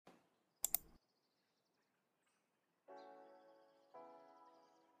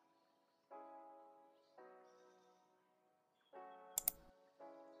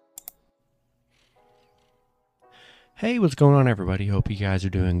Hey, what's going on, everybody? Hope you guys are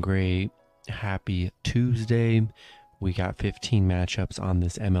doing great. Happy Tuesday. We got 15 matchups on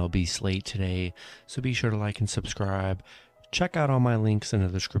this MLB slate today, so be sure to like and subscribe. Check out all my links in the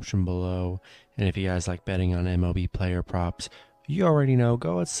description below. And if you guys like betting on MLB player props, you already know,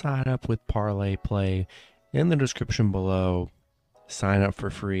 go and sign up with Parlay Play in the description below. Sign up for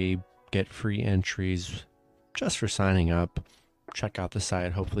free, get free entries just for signing up. Check out the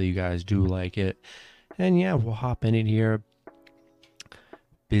site. Hopefully, you guys do like it. And yeah, we'll hop in it here.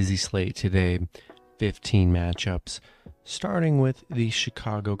 Busy slate today, 15 matchups, starting with the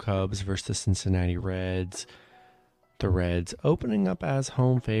Chicago Cubs versus the Cincinnati Reds. The Reds opening up as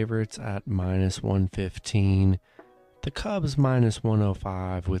home favorites at minus 115. The Cubs minus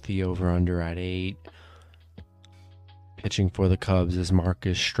 105 with the over-under at 8. Pitching for the Cubs is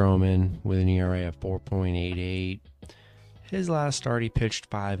Marcus Stroman with an ERA of 4.88. His last start, he pitched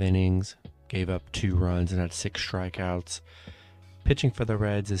 5 innings, gave up 2 runs and had 6 strikeouts. Pitching for the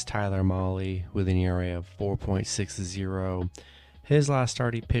Reds is Tyler Mahle with an ERA of 4.60. His last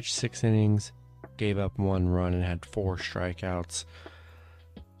start, he pitched 6 innings, gave up 1 run and had 4 strikeouts.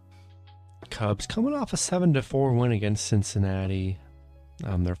 Cubs coming off a 7-4 win against Cincinnati.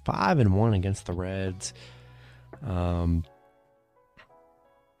 They're 5-1 against the Reds. A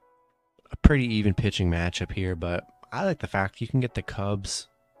pretty even pitching matchup here, but I like the fact you can get the Cubs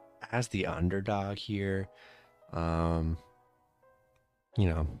as the underdog here. Looked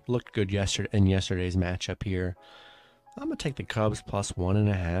good in yesterday's matchup here. I'm going to take the Cubs plus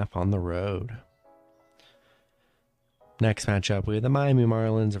 1.5 on the road. Next matchup, we have the Miami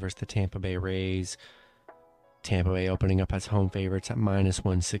Marlins versus the Tampa Bay Rays. Tampa Bay opening up as home favorites at minus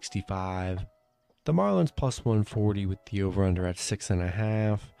 165. The Marlins plus 140 with the over-under at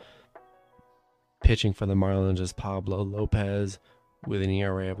 6.5. Pitching for the Marlins is Pablo Lopez with an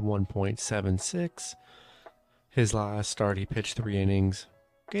ERA of 1.76. His last start, he pitched 3 innings,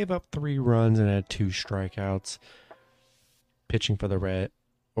 gave up 3 runs and had 2 strikeouts. Pitching for the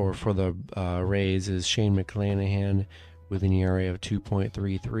Rays is Shane McClanahan with an ERA of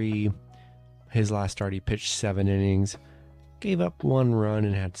 2.33. His last start, he pitched 7 innings, gave up 1 run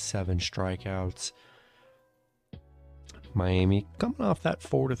and had 7 strikeouts. Miami coming off that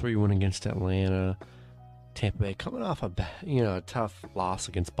 4-3 win against Atlanta. Tampa Bay coming off a tough loss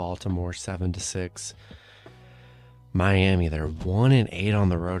against Baltimore, 7-6. Miami, they're 1-8 on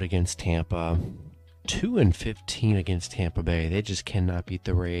the road against Tampa, 2-15 against Tampa Bay. They just cannot beat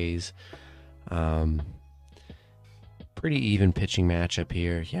the Rays. Pretty even pitching matchup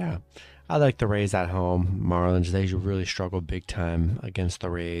here. Yeah, I like the Rays at home. Marlins, they really struggle big time against the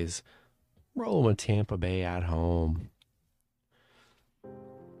Rays. Rolling with Tampa Bay at home.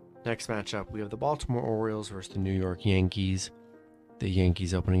 Next matchup, we have the Baltimore Orioles versus the New York Yankees. The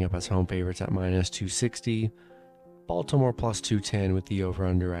Yankees opening up as home favorites at minus 260. Baltimore plus 210 with the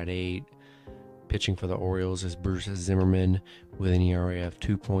over-under at 8. Pitching for the Orioles is Bruce Zimmerman with an ERA of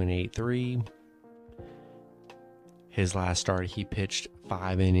 2.83. His last start, he pitched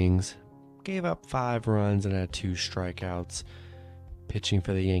 5 innings, gave up 5 runs and had 2 strikeouts. Pitching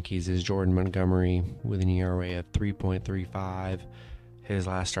for the Yankees is Jordan Montgomery with an ERA of 3.35. His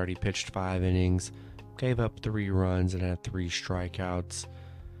last start, he pitched 5 innings, gave up 3 runs and had 3 strikeouts.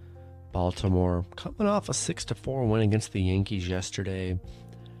 Baltimore coming off a 6-4 win against the Yankees yesterday.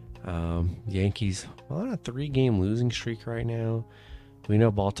 Yankees on a 3-game losing streak right now. We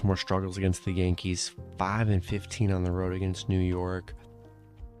know Baltimore struggles against the Yankees, 5-15 on the road against New York.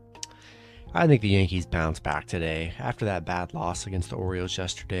 I think the Yankees bounce back today after that bad loss against the Orioles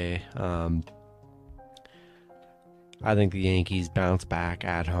yesterday. I think the Yankees bounce back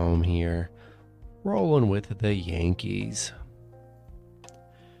at home here. Rolling with the Yankees.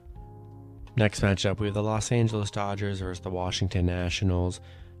 Next matchup, we have the Los Angeles Dodgers versus the Washington Nationals.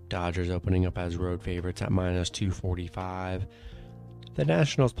 Dodgers opening up as road favorites at minus 245. The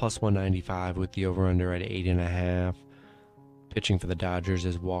Nationals plus 195 with the over-under at 8.5. Pitching for the Dodgers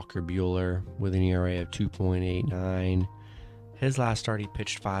is Walker Buehler with an ERA of 2.89. His last start, he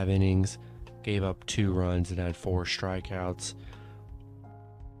pitched 5 innings, gave up 2 runs and had 4 strikeouts.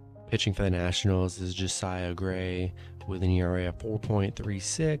 Pitching for the Nationals is Josiah Gray with an ERA of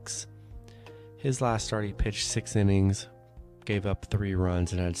 4.36. His last start, he pitched 6 innings, gave up 3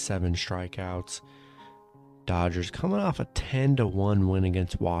 runs and had 7 strikeouts. Dodgers coming off a 10-1 win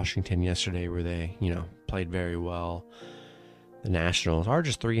against Washington yesterday where they, played very well. The Nationals are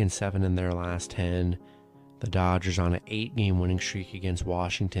just 3-7 in their last 10. The Dodgers on an 8-game winning streak against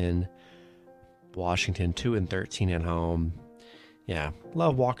Washington. Washington 2-13 at home. Yeah,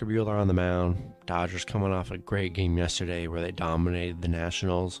 love Walker Buehler on the mound. Dodgers coming off a great game yesterday where they dominated the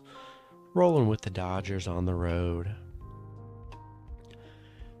Nationals. Rolling with the Dodgers on the road.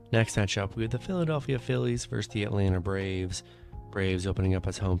 Next matchup, we have the Philadelphia Phillies versus the Atlanta Braves. Braves opening up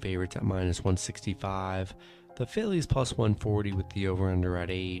as home favorites at minus 165. The Phillies plus 140 with the over-under at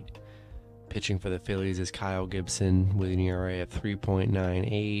 8. Pitching for the Phillies is Kyle Gibson with an ERA of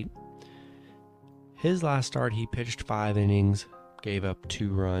 3.98. His last start, he pitched 5 innings, gave up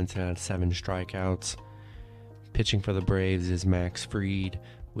 2 runs, and had 7 strikeouts. Pitching for the Braves is Max Fried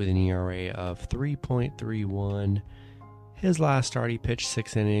with an ERA of 3.31. His last start, he pitched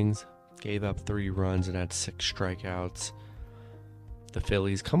 6 innings, gave up 3 runs, and had 6 strikeouts. The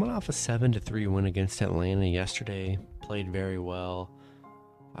Phillies, coming off a 7-3 win against Atlanta yesterday, played very well.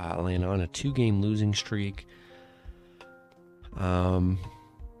 Atlanta on a 2-game losing streak.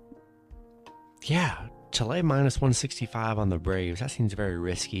 To lay minus 165 on the Braves, that seems very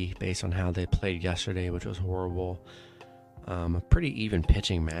risky based on how they played yesterday, which was horrible. A pretty even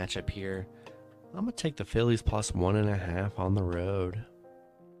pitching matchup here. I'm going to take the Phillies plus 1.5 on the road.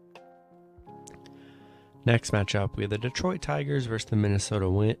 Next matchup, we have the Detroit Tigers versus the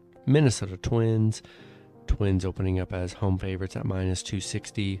Minnesota Twins. Twins opening up as home favorites at minus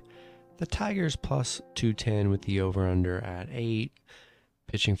 260. The Tigers plus 210 with the over-under at 8.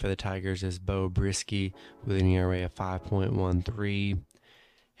 Pitching for the Tigers is Bo Brisky with an ERA of 5.13.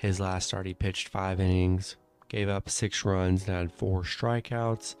 His last start, he pitched 5 innings, gave up 6 runs, and had 4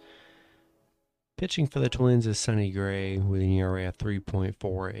 strikeouts. Pitching for the Twins is Sonny Gray with an ERA of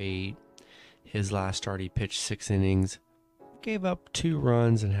 3.48. His last start, he pitched 6 innings, gave up 2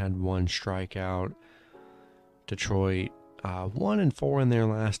 runs, and had 1 strikeout. Detroit 1-4 in their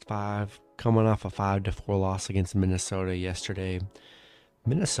last 5, coming off a 5-4 loss against Minnesota yesterday.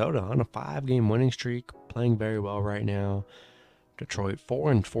 Minnesota on a 5-game winning streak, playing very well right now. Detroit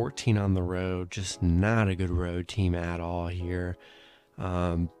 4-14 on the road, just not a good road team at all here.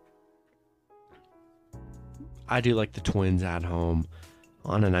 I do like the Twins at home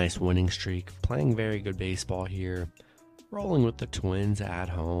on a nice winning streak, playing very good baseball here. Rolling with the Twins at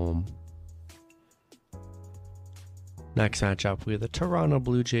home. Next matchup, we have the Toronto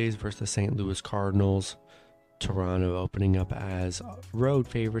Blue Jays versus the St. Louis Cardinals. Toronto opening up as road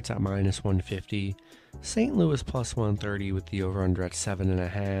favorites at minus 150. St. Louis plus 130 with the over-under at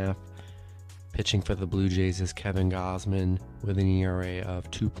 7.5. Pitching for the Blue Jays is Kevin Gausman with an ERA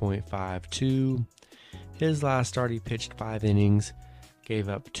of 2.52. His last start, he pitched 5 innings, gave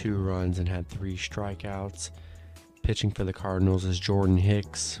up 2 runs, and had 3 strikeouts. Pitching for the Cardinals is Jordan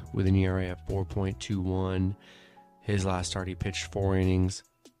Hicks with an ERA of 4.21. His last start, he pitched 4 innings,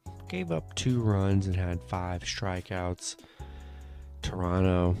 gave up 2 runs, and had 5 strikeouts.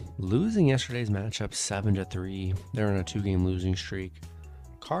 Toronto losing yesterday's matchup 7-3. They're on a 2-game losing streak.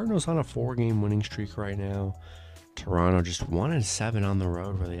 Cardinals on a 4-game winning streak right now. Toronto just 1-7 on the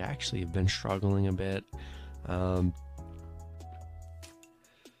road, where they actually have been struggling a bit. I'm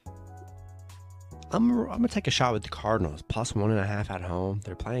gonna take a shot with the Cardinals plus 1.5 at home.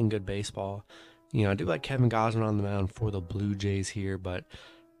 They're playing good baseball. I do like Kevin Gausman on the mound for the Blue Jays here, but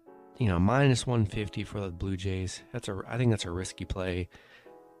minus 150 for the Blue Jays. I think that's a risky play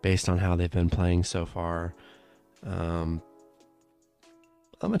based on how they've been playing so far. I'm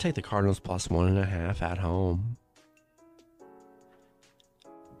gonna take the Cardinals plus 1.5 at home.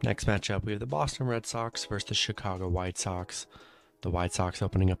 Next matchup, we have the Boston Red Sox versus the Chicago White Sox. The White Sox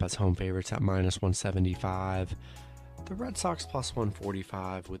opening up as home favorites at minus 175. The Red Sox plus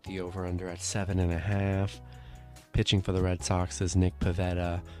 145 with the over-under at 7.5. Pitching for the Red Sox is Nick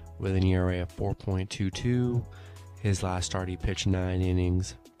Pivetta with an ERA of 4.22. His last start, he pitched 9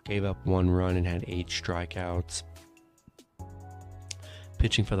 innings, gave up 1 run, and had 8 strikeouts.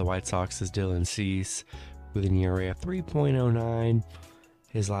 Pitching for the White Sox is Dylan Cease with an ERA of 3.09.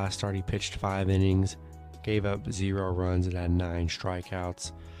 His last start, he pitched 5 innings, gave up 0 runs, and had 9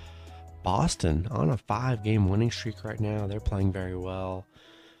 strikeouts. Boston on a 5-game winning streak right now. They're playing very well.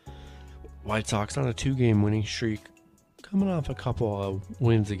 White Sox on a 2-game winning streak, coming off a couple of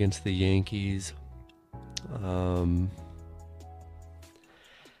wins against the Yankees. I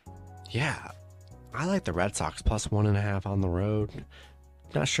like the Red Sox plus 1.5 on the road.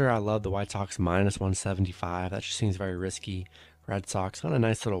 Not sure I love the White Sox minus 175. That just seems very risky. Red Sox on a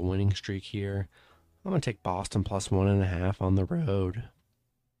nice little winning streak here. I'm going to take Boston plus 1.5 on the road.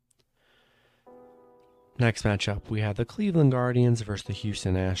 Next matchup, we have the Cleveland Guardians versus the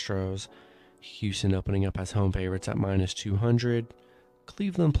Houston Astros. Houston opening up as home favorites at minus 200.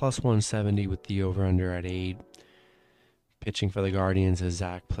 Cleveland plus 170 with the over-under at 8. Pitching for the Guardians is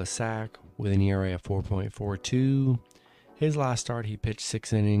Zach Plesac with an ERA of 4.42. His last start, he pitched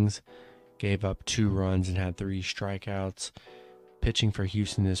 6 innings, gave up 2 runs, and had 3 strikeouts. Pitching for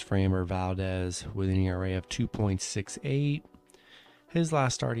Houston is Framber Valdez with an ERA of 2.68. His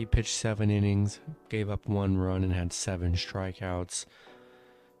last start, he pitched 7 innings, gave up 1 run, and had 7 strikeouts.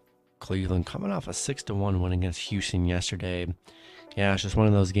 Cleveland coming off a 6-1 win against Houston yesterday. Yeah, it's just one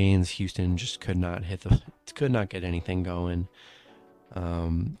of those games. Houston just could not get anything going.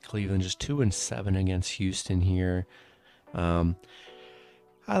 Cleveland just 2-7 against Houston here. I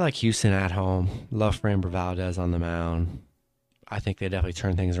like Houston at home. Love Framber Valdez on the mound. I think they definitely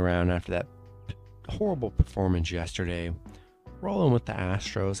turned things around after that horrible performance yesterday. Rolling with the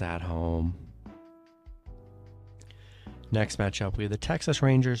Astros at home. Next matchup, we have the Texas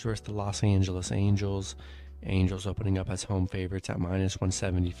Rangers versus the Los Angeles Angels. Angels opening up as home favorites at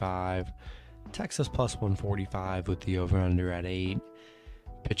 -175. Texas +145 with the over-under at 8.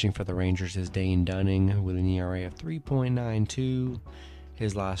 Pitching for the Rangers is Dane Dunning with an ERA of 3.92.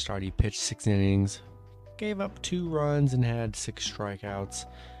 His last start, he pitched 6 innings, gave up 2 runs, and had 6 strikeouts.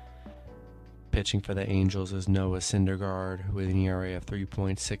 Pitching for the Angels is Noah Syndergaard with an ERA of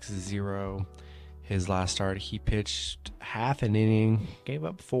 3.60. His last start, he pitched half an inning, gave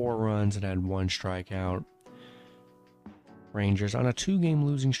up 4 runs, and had 1 strikeout. Rangers on a 2-game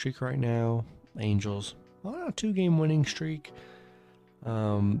losing streak right now. Angels on a 2-game winning streak.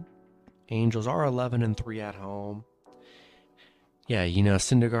 Angels are 11-3 at home. Yeah,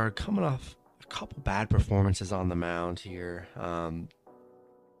 Syndergaard coming off a couple bad performances on the mound here.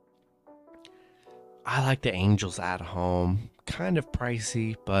 I like the Angels at home. Kind of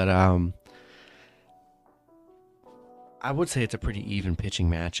pricey, but I would say it's a pretty even pitching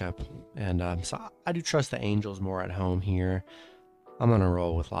matchup. And so I do trust the Angels more at home here. I'm going to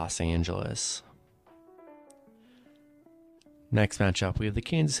roll with Los Angeles. Next matchup, we have the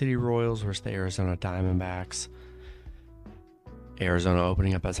Kansas City Royals versus the Arizona Diamondbacks. Arizona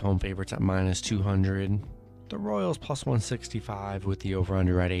opening up as home favorites at -200. The Royals +165 with the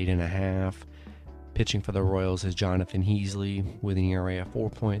over-under at 8.5. Pitching for the Royals is Jonathan Heasley with an ERA of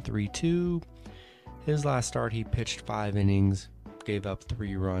 4.32. His last start, he pitched 5 innings, gave up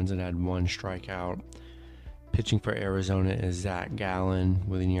 3 runs, and had 1 strikeout. Pitching for Arizona is Zach Gallen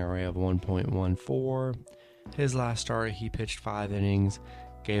with an ERA of 1.14. His last start, he pitched 5 innings,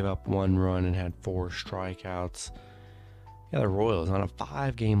 gave up 1 run, and had 4 strikeouts. Yeah, the Royals on a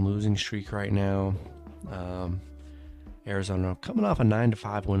 5-game losing streak right now. Arizona coming off a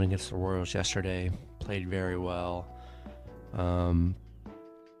 9-5 win against the Royals yesterday. Played very well.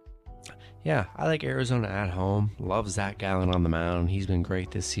 Yeah, I like Arizona at home. Love Zach Gallen on the mound. He's been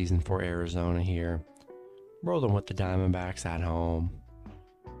great this season for Arizona here. Rolling with the Diamondbacks at home.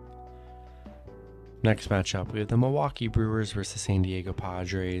 Next matchup, we have the Milwaukee Brewers versus San Diego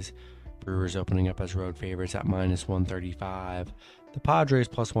Padres. Brewers opening up as road favorites at -135. The Padres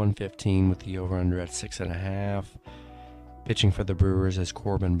 +115 with the over-under at 6.5. Pitching for the Brewers is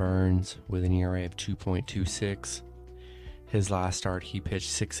Corbin Burns with an ERA of 2.26. His last start, he pitched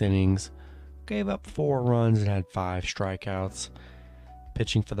 6 innings, gave up 4 runs, and had 5 strikeouts.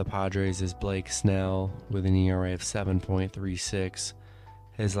 Pitching for the Padres is Blake Snell with an ERA of 7.36.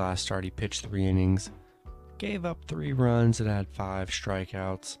 His last start, he pitched 3 innings, gave up 3 runs, and had 5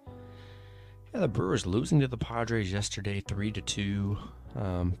 strikeouts. Yeah, the Brewers losing to the Padres yesterday, 3-2.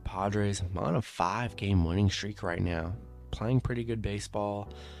 Padres on a 5-game winning streak right now, playing pretty good baseball.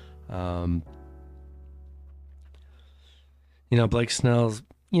 Blake Snell's,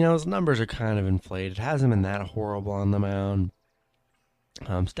 his numbers are kind of inflated. Hasn't been that horrible on the mound.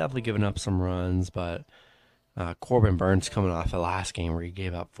 He's definitely given up some runs, but Corbin Burns coming off the last game where he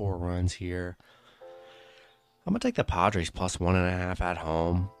gave up 4 runs here. I'm gonna take the Padres +1.5 at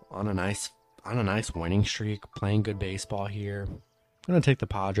home on a nice winning streak, playing good baseball here. I'm gonna take the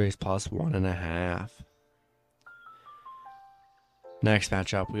Padres +1.5. Next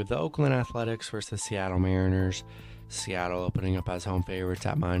matchup, we have the Oakland Athletics versus the Seattle Mariners. Seattle opening up as home favorites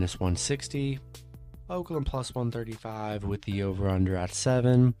at -160. Oakland +135 with the over-under at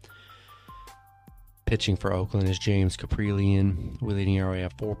 7. Pitching for Oakland is James Kaprielian with an ERA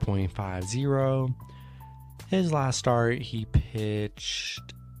of 4.50. His last start, he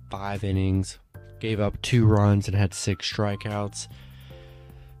pitched 5 innings, gave up 2 runs, and had 6 strikeouts.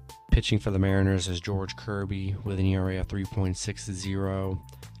 Pitching for the Mariners is George Kirby with an ERA of 3.60.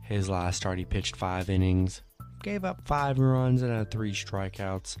 His last start, he pitched 5 innings, gave up 5 runs, and had 3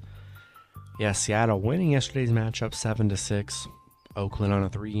 strikeouts. Yeah, Seattle winning yesterday's matchup 7-6. Oakland on a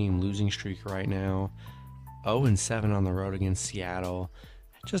 3-game losing streak right now. 0-7 on the road against Seattle.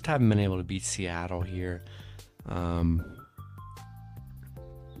 Just haven't been able to beat Seattle here. I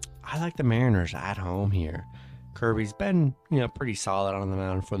like the Mariners at home here. Kirby's been, pretty solid on the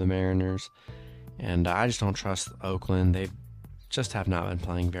mound for the Mariners. And I just don't trust Oakland. They just have not been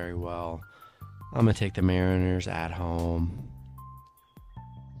playing very well. I'm going to take the Mariners at home.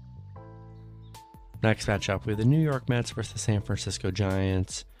 Next matchup, we have the New York Mets versus the San Francisco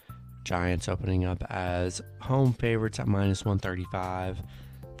Giants. Giants opening up as home favorites at -135.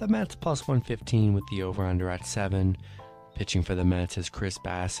 The Mets +115 with the over-under at 7. Pitching for the Mets is Chris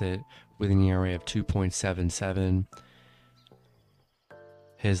Bassett with an ERA of 2.77.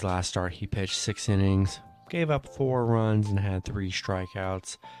 His last start, he pitched 6 innings, gave up 4 runs, and had 3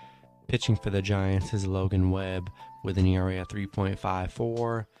 strikeouts. Pitching for the Giants is Logan Webb with an ERA of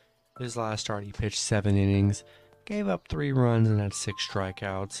 3.54. His last start, he pitched 7 innings, gave up 3 runs, and had 6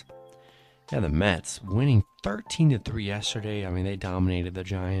 strikeouts. Yeah, the Mets winning 13-3 yesterday. I mean, they dominated the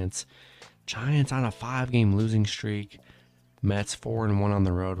Giants. Giants on a 5-game losing streak. Mets 4-1 on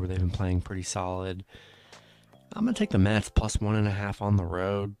the road, where they've been playing pretty solid. I'm going to take the Mets +1.5 on the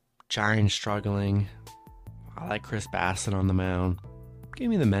road. Giants struggling. I like Chris Bassett on the mound. Give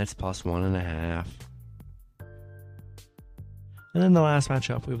me the Mets +1.5. And then the last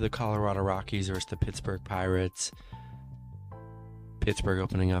matchup, we have the Colorado Rockies versus the Pittsburgh Pirates. Pittsburgh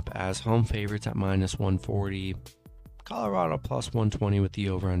opening up as home favorites at -140. Colorado +120 with the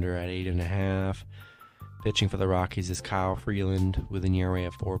over-under at 8.5. Pitching for the Rockies is Kyle Freeland with an ERA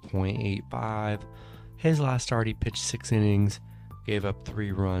of 4.85. His last start, he pitched 6 innings, gave up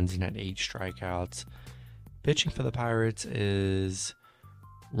 3 runs, and had 8 strikeouts. Pitching for the Pirates is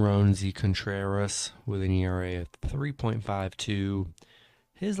Roansy Contreras with an ERA of 3.52.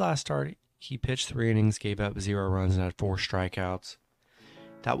 His last start, he pitched 3 innings, gave up 0 runs, and had 4 strikeouts.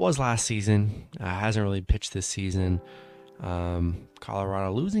 That was last season. Hasn't really pitched this season.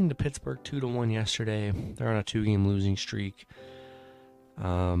 Colorado losing to Pittsburgh 2-1 yesterday. They're on a 2-game losing streak. They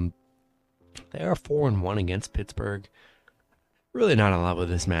are 4-1 against Pittsburgh. Really not in love with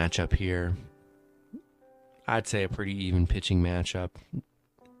this matchup here. I'd say a pretty even pitching matchup.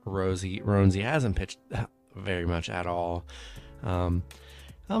 Roansy hasn't pitched very much at all. I'm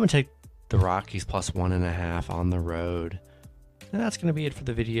going to take the Rockies +1.5 on the road. And that's going to be it for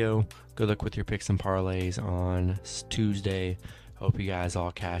the video. Good luck with your picks and parlays on Tuesday. Hope you guys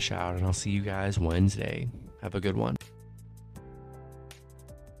all cash out, and I'll see you guys Wednesday. Have a good one.